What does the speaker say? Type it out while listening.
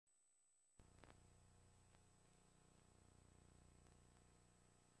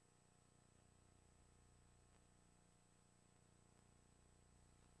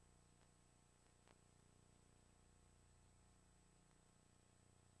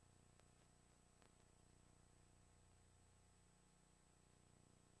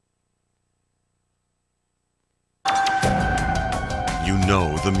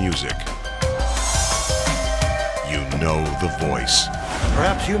know the music. You know the voice.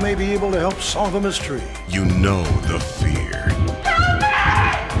 Perhaps you may be able to help solve a mystery. You know the fear.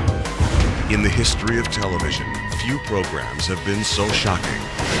 In the history of television, few programs have been so shocking.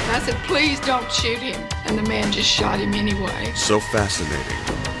 I said, please don't shoot him. And the man just shot him anyway. So fascinating.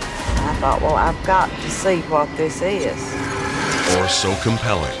 I thought, well, I've got to see what this is. Or so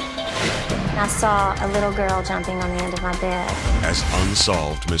compelling. I saw a little girl jumping on the end of my bed. As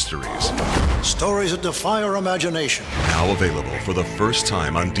Unsolved Mysteries. Stories that defy our imagination. Now available for the first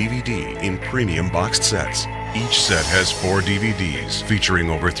time on DVD in premium boxed sets. Each set has 4 DVDs featuring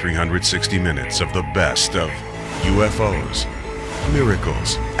over 360 minutes of the best of UFOs,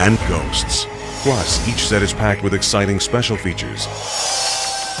 miracles, and ghosts. Plus, each set is packed with exciting special features.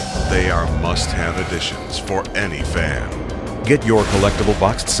 They are must-have additions for any fan. Get your collectible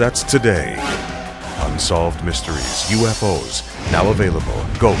boxed sets today. Unsolved Mysteries, UFOs, now available.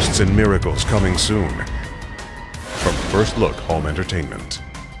 Ghosts and miracles coming soon. From First Look Home Entertainment.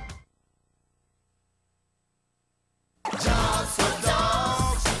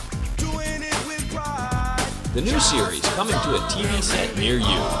 The new series coming to a TV set near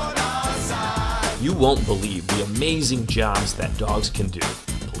you. You won't believe the amazing jobs that dogs can do.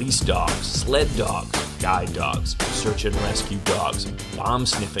 Police dogs, sled dogs, guide dogs, search and rescue dogs,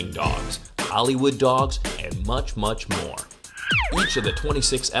 bomb-sniffing dogs, Hollywood dogs, and much, much more. Each of the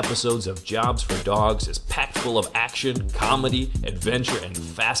 26 episodes of Jobz for Dogs is packed full of action, comedy, adventure, and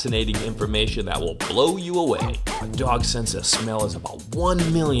fascinating information that will blow you away. A dog's sense of smell is about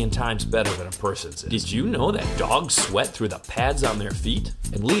 1 million times better than a person's. Did you know that dogs sweat through the pads on their feet?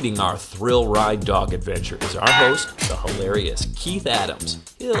 And leading our thrill ride dog adventure is our host, the hilarious Keith Adams.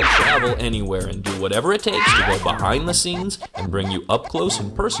 He'll travel anywhere and do whatever it takes to go behind the scenes and bring you up close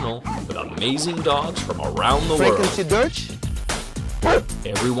and personal with amazing dogs from around the world.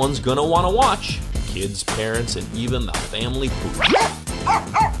 Everyone's gonna want to watch. Kids, parents, and even the family pooch.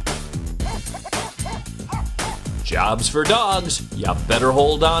 Jobz for Dogs, you better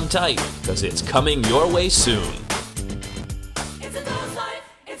hold on tight, because it's coming your way soon.